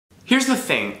the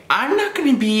thing. I'm not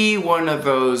gonna be one of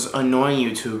those annoying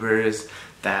YouTubers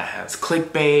that has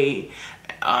clickbait,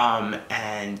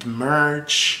 and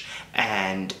merch,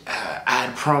 and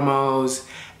ad promos,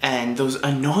 and those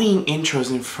annoying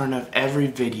intros in front of every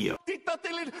video.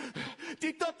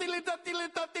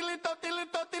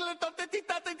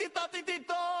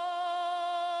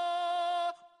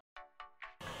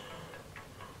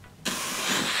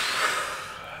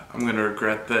 I'm gonna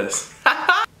regret this.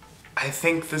 I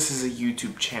think this is a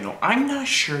YouTube channel. I'm not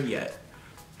sure yet.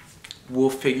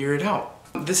 We'll figure it out.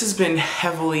 This has been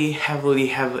heavily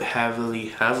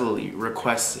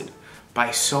requested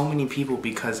by so many people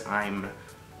because I'm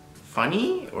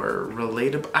funny or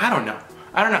relatable. I don't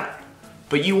know.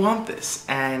 But you want this,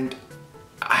 and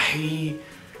I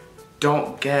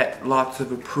don't get lots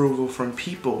of approval from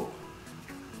people.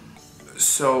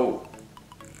 So,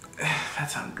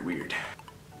 that sounded weird.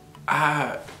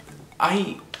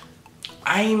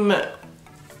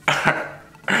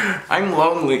 I'm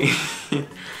lonely.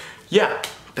 Yeah,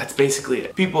 that's basically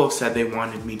it. People have said they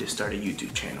wanted me to start a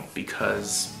YouTube channel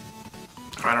because,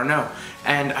 I don't know.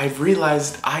 And I've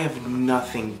realized I have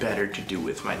nothing better to do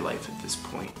with my life at this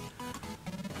point.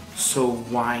 So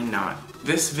why not?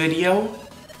 This video,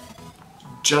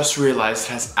 just realized,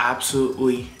 has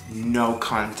absolutely no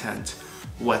content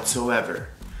whatsoever.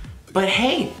 But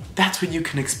hey, that's what you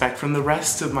can expect from the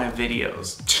rest of my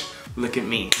videos. Look at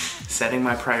me, setting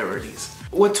my priorities.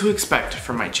 What to expect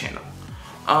from my channel?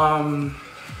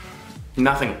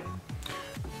 Nothing.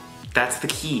 That's the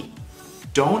key.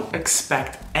 Don't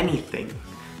expect anything.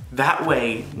 That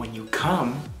way, when you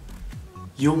come,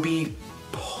 you'll be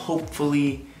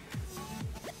hopefully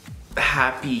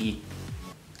happy,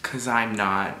 'cause I'm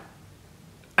not.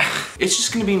 It's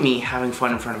just gonna be me having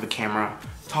fun in front of a camera,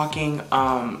 talking.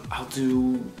 I'll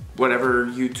do whatever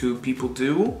YouTube people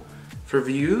do for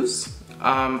views.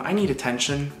 I need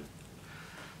attention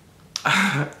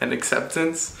and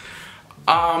acceptance.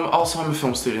 Also, I'm a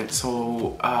film student,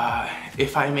 so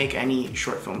if I make any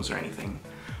short films or anything,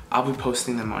 I'll be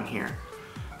posting them on here.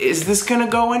 Is this gonna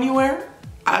go anywhere?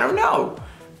 I don't know.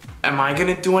 Am I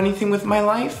gonna do anything with my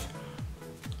life?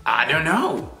 I don't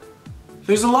know.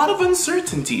 There's a lot of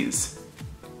uncertainties.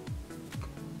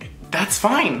 That's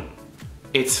fine.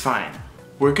 It's fine.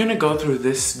 We're gonna go through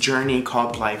this journey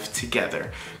called life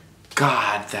together.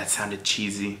 God, that sounded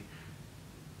cheesy.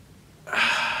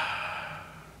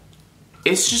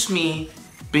 It's just me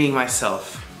being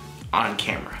myself on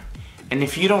camera. And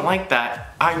if you don't like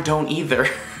that, I don't either.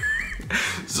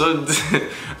 So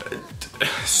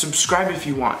subscribe if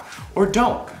you want, or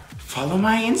don't. Follow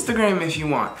my Instagram if you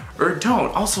want, or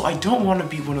don't. Also, I don't want to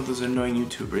be one of those annoying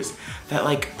YouTubers that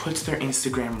like puts their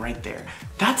Instagram right there.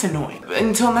 That's annoying.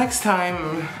 Until next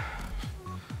time,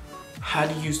 how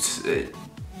do you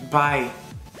bye.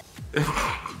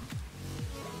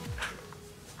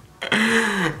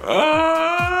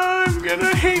 I'm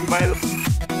gonna hate my life.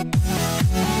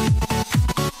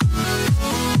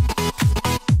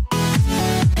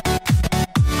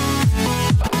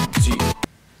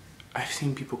 I've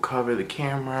seen people cover the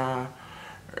camera.